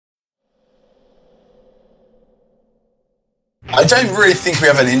I don't really think we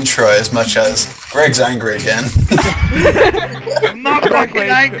have an intro as much as Greg's angry again. I'm not fucking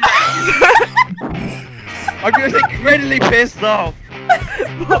angry! I'm just incredibly pissed off!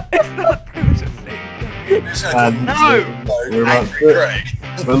 Well, it's not pretty much the same. No!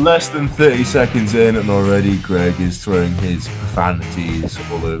 We're less than 30 seconds in and already Greg is throwing his profanities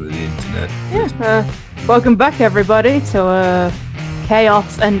all over the internet. Yeah, welcome back everybody to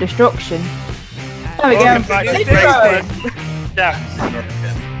Chaos and Destruction. There we Welcome go. back to Intro! Yeah.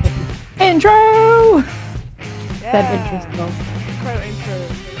 Them intros. Pro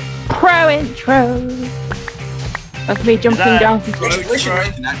intros. Pro intros. That's me jumping down from We should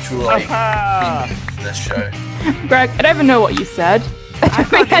make an actual like for this show. Greg, I don't even know what you said. I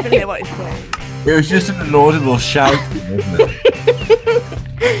can't even hear what he's saying. It was just an inaudible shout, wasn't it?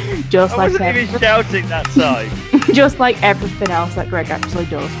 Just I like wasn't even shouting that time. just like everything else that Greg actually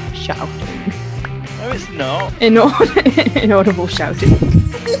does, shouting. No, it's not. Inaudible shouting.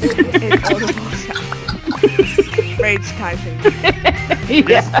 Inaudible sound. Rage typing.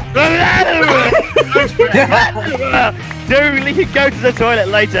 Yeah. Dude, we can go to the toilet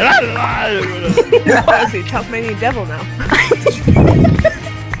later. Honestly, Tasmanian devil now.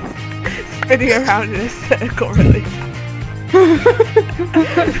 Spinning around in a circle, really.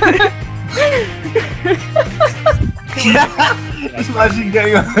 Just imagine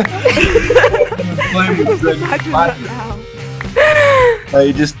getting on a plane with Greg as Imagine your that pilot. now.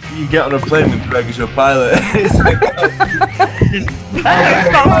 You get on a plane with Greg as your pilot. It's like,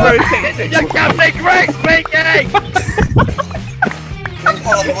 Stop rotating. You Captain Greg speaking!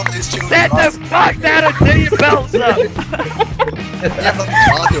 Set the fuck down and do your belts up! You have like a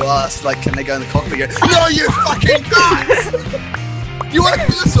car who asks, like, can they go in the cockpit and go, no, you fucking guys! You want to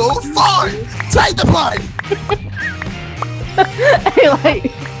kill us all? Fine! Take the plane! He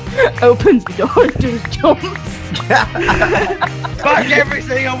like opens the door and just jumps. Fuck every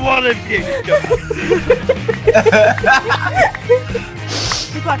single one of you!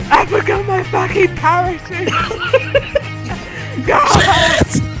 He's like, I forgot my fucking parachute! God!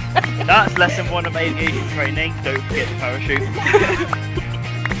 That's lesson 1 of aviation training. Don't forget the parachute.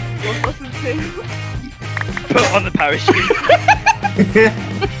 What's lesson 2? Put on the parachute.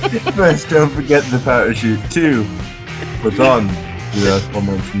 first, don't forget the parachute. 2, put on the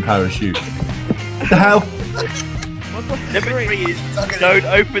aforementioned parachute. What the hell? What's lesson Number 3? 3 is don't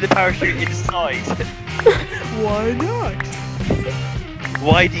open the parachute inside. Why not?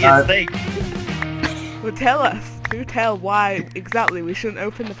 Why do you think? Well, tell us. Do tell why exactly we shouldn't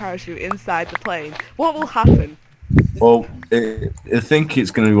open the parachute inside the plane. What will happen? Well, I think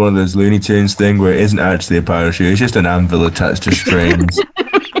it's going to be one of those Looney Tunes thing where it isn't actually a parachute, it's just an anvil attached to strings.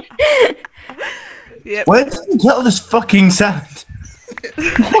 Yep. Where did you get all this fucking sand?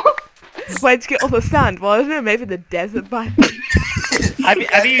 Where'd you get all the sand? Well, I don't know, maybe the desert by... Have you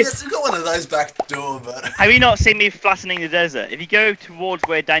Yes, we've got one of those back door, but... have you not seen me flattening the desert? If you go towards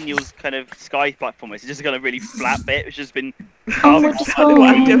where Daniel's kind of sky platform is, it's just got a really flat bit which has been carved. That's what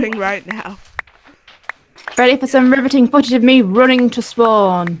I'm doing right now. Ready for some riveting footage of me running to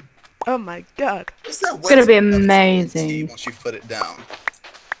spawn. Oh my god. Is there a way It's gonna to be pick up amazing. TNT once you put it down?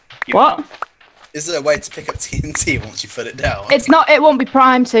 What? Is there a way to pick up TNT once you put it down? It's not. It won't be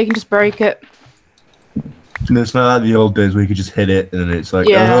primed, so you can just break it. It's not like the old days where you could just hit it and it's like,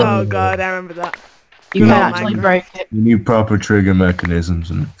 Yeah. Oh god, I remember that. You Oh can my actually God. break it. you need proper trigger mechanisms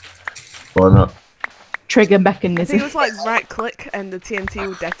and whatnot. Trigger I think mechanism. it was like right click and the TNT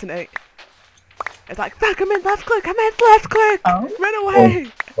would detonate. It's like, fuck, I meant left click, I meant left click! Oh. Run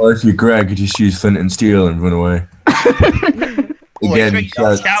away! Well, if you're Greg, you just use flint and steel and run away. Again,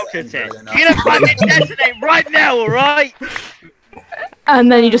 Shout at it. You're gonna fucking detonate right now, alright?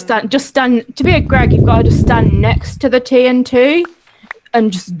 And then you just stand. To be a Greg, you've got to just stand next to the TNT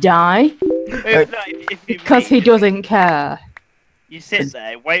and just die because he doesn't care. You sit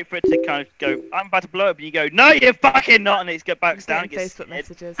there, wait for it to kind of go, I'm about to blow up, and you go, no, you're fucking not, and it gets back down and Getting gets Facebook hit.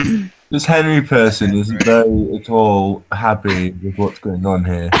 messages. this Henry person isn't very at all happy with what's going on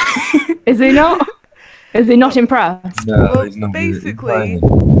here. Is he not? Is he not impressed? No, Well, he's not basically,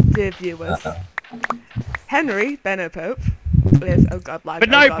 really dear viewers, Henry, Benno Pope, is, oh god, lag, But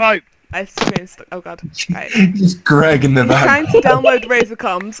oh no, god. Pope! I experienced, oh god, right. just Greg in the back. Trying to download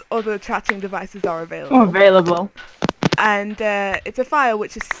Razorcom's, other chatting devices are available. Oh, available. And it's a file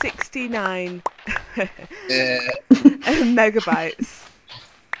which is 69 Yeah. megabytes.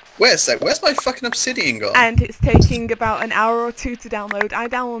 Wait a sec, where's my fucking obsidian gone? And it's taking about an hour or 2 to download. I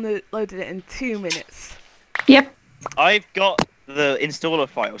downloaded it in 2 minutes. Yep. I've got the installer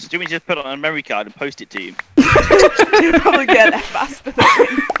file, so do you want me to just put it on a memory card and post it to you? You'll probably get there faster than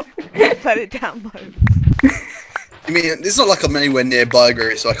it downloads. I mean, it's not like I'm anywhere nearby,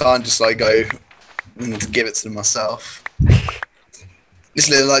 Guru, so I can't just like go and give it to them myself. It's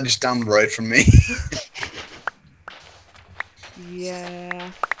literally like just down the road from me.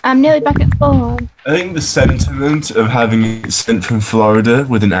 Yeah. I'm nearly back at spawn. I think the sentiment of having it sent from Florida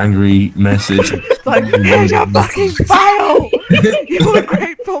with an angry message. It's like, here's your fucking file! You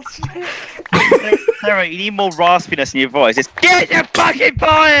ungrateful shit! Sarah, you need more raspiness in your voice. Just get your fucking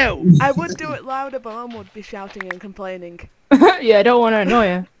file! I would do it louder, but Mum would be shouting and complaining. Yeah, I don't want to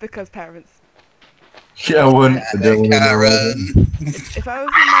annoy you. Because parents. Yeah, I wouldn't. I don't wanna know. Karen. If I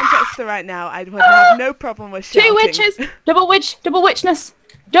was in Manchester right now, I would have no problem with shouting. 2 witches! Double witchness!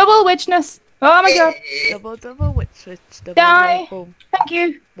 Double witchness! Oh my god! Double witch, double Die. boom. Thank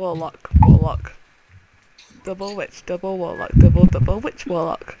you! Warlock. Double witch, double warlock, double witch,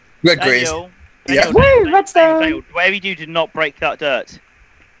 warlock. Red Grease. Yeah. Woo! Redstone! Daniel, whatever you do not break that dirt.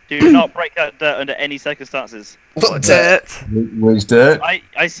 Do not break that dirt under any circumstances. What dirt? Where's dirt?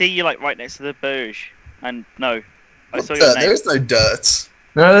 I see you like right next to the bush. And no. I What saw your dirt? name. There is no dirt.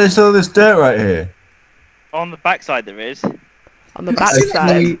 No, there's all this dirt right here. On the backside there is. On the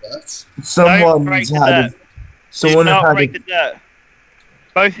backside. Don't Someone break the had. dirt. Someone Do not had. break the dirt.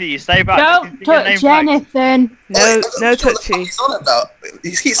 Both of you, stay back. Don't Just get your touch name right. anything! No touchy. What he's on about?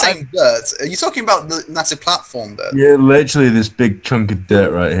 He keeps saying dirt. Are you talking about the massive platform dirt? Yeah, literally this big chunk of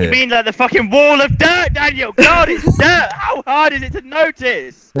dirt right You here. mean like the fucking wall of dirt, Daniel? God, it's dirt! How hard is it to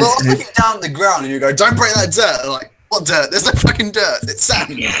notice? Well, I was looking down at the ground and you go, don't break that dirt. I'm like, what dirt? There's no fucking dirt. It's sand.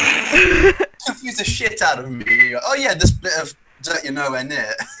 Confuse the shit out of me. You go, oh yeah, this bit of dirt you're nowhere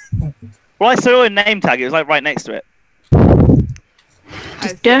near. Well, I saw a name tag. It was like right next to it.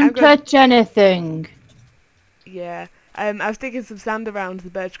 Just don't touch anything! Yeah. I was digging some sand around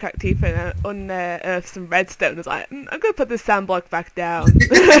the birch crack teeth and unearthed some redstone. I was like, I'm gonna put this sand block back down.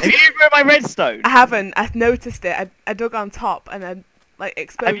 Have you read my redstone? I haven't. I noticed it. I dug on top and then like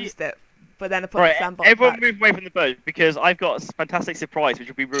exposed it. But then I put the Right, sand block everyone back. move away from the boat because I've got a fantastic surprise which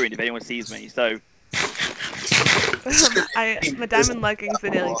will be ruined if anyone sees me. So My diamond leggings are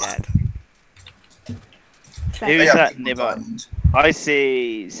nearly dead. who's that nearby? I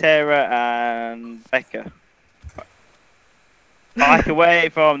see Sarah and Becca. Back away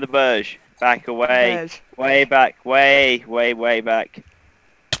from the bush. Back away. Verge. Way back. Way back.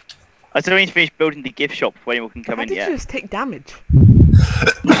 I still need to finish building the gift shop before anyone can come How in did yet. you just take damage?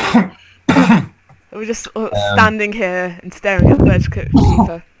 We're just standing here and staring at the birch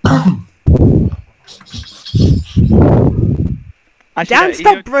keeper. Actually, Dan, no,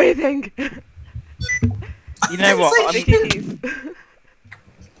 stop breathing! You know what? Please.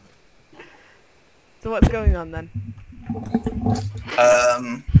 So what's going on then?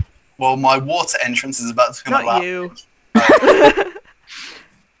 Well, my water entrance is about to come Not out. you.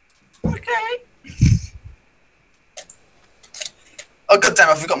 Okay. Oh goddamn!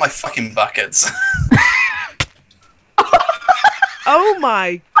 I forgot my fucking buckets. Oh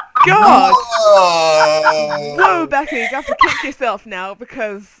my god! Oh. Whoa, Becca, you have to kick yourself now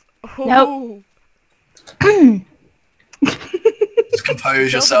because... Nope. Just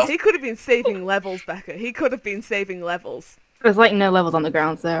compose yourself. He could have been saving levels, Becca. He could have been saving levels. There's like no levels on the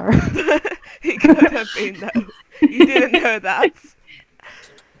ground, Sarah. He could have been, though. You didn't know that.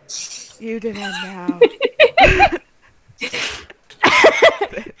 You didn't know.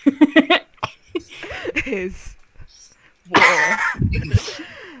 His war.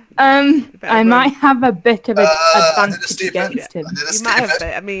 I might have a bit of an advantage Stephen. against him. You might have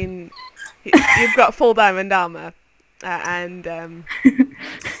it. I mean, you've got full diamond armor, and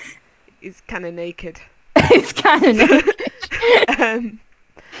he's kind of naked. It's kind of naked.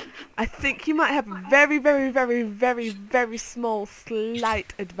 I think you might have a very, very, very, very, very small,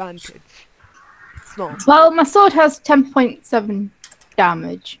 slight advantage. Small. Well, my sword has 10.7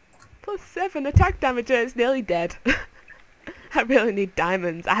 damage. Plus 7 attack damage, and it's nearly dead. I really need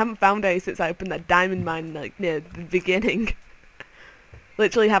diamonds. I haven't found any since I opened that diamond mine like near the beginning.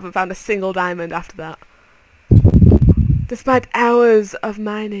 Literally haven't found a single diamond after that. Despite hours of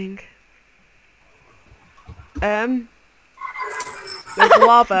mining. There's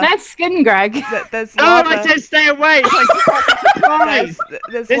lava. Nice skin, Greg. There's No, lava. I said stay away! It's my surprise!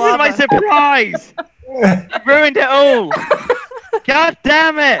 There's This lava. is my surprise! You ruined it all! God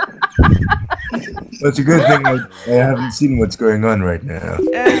damn it! That's a good thing I haven't seen what's going on right now.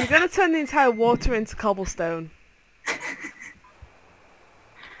 You're gonna turn the entire water into cobblestone.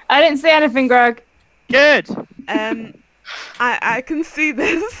 I didn't say anything, Greg. Good! I can see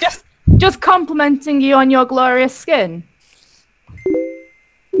this. Just complimenting you on your glorious skin.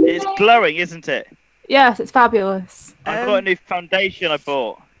 It's glowing, isn't it? Yes, it's fabulous. I've got a new foundation I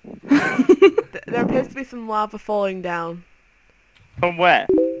bought. there appears to be some lava falling down From where?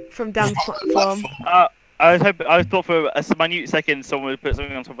 from down the platform. I thought for a minute second someone would put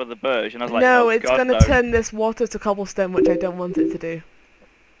something on top of the birch, and I was like, No, oh, it's God, gonna no. turn this water to cobblestone, which I don't want it to do.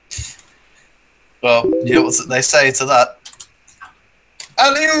 Well, you know what they say to that?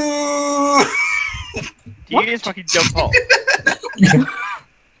 Alley-oo! Do you just fucking jump off?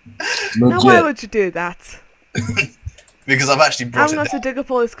 Now why would you do that? Because I've actually brought I'm it not to down. dig up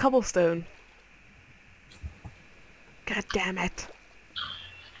all this cobblestone. God damn it.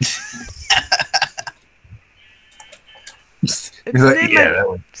 He's like, in yeah, my that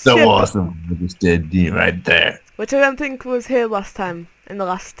was so ship. awesome. I just did right there. Which I don't think was here last time, in the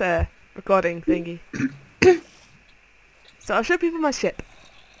last recording thingy. So I'll show people my ship.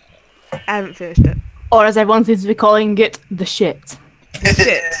 I haven't finished it. Or as everyone seems to be calling it, the shit.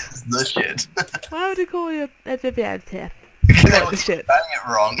 Shit. The shit. Why would you call you a Vivian here? Because What the shit? saying it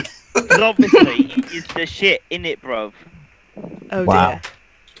wrong. Because obviously, it's the shit in it, bruv. Oh Wow. dear.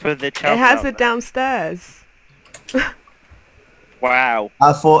 For the It child. has it downstairs. Wow.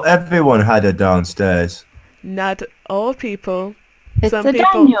 I thought everyone had a downstairs. Not all people. It's Some a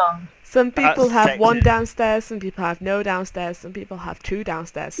people- Daniel. Some people That's have one sexy. downstairs, some people have no downstairs, some people have 2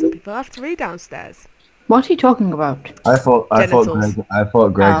 downstairs, some people have 3 downstairs. What are you talking about? I thought Genitals.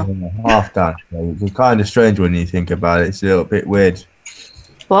 Greg had a half downstairs, which is kind of strange when you think about it. It's a little bit weird.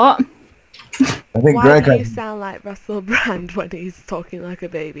 What? I think Why Greg do you has, sound like Russell Brand when he's talking like a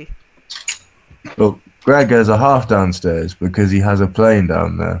baby? look, Greg has a half downstairs because he has a plane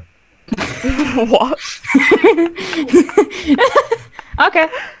down there. What? Okay.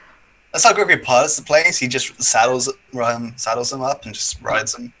 That's how Gregory pilots the planes. He just saddles them up and just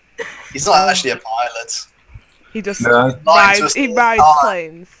rides them. He's not actually a pilot. He just No, rides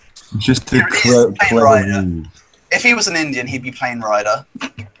planes. just the He's a plane clever rider. move. If he was an Indian, he'd be plane rider.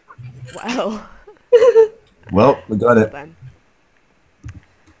 Well, Well, we got it. then.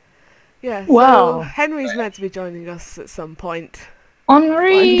 Yeah, Wow. so Henry's meant to be joining us at some point.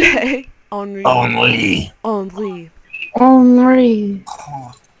 Henri. One day. Henry. Only. Henry. Henri.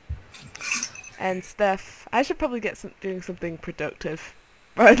 And Steph. I should probably get doing something productive.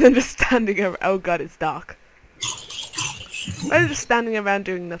 Rather than just standing around. Oh god, it's dark. Rather than just standing around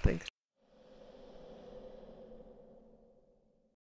doing nothing.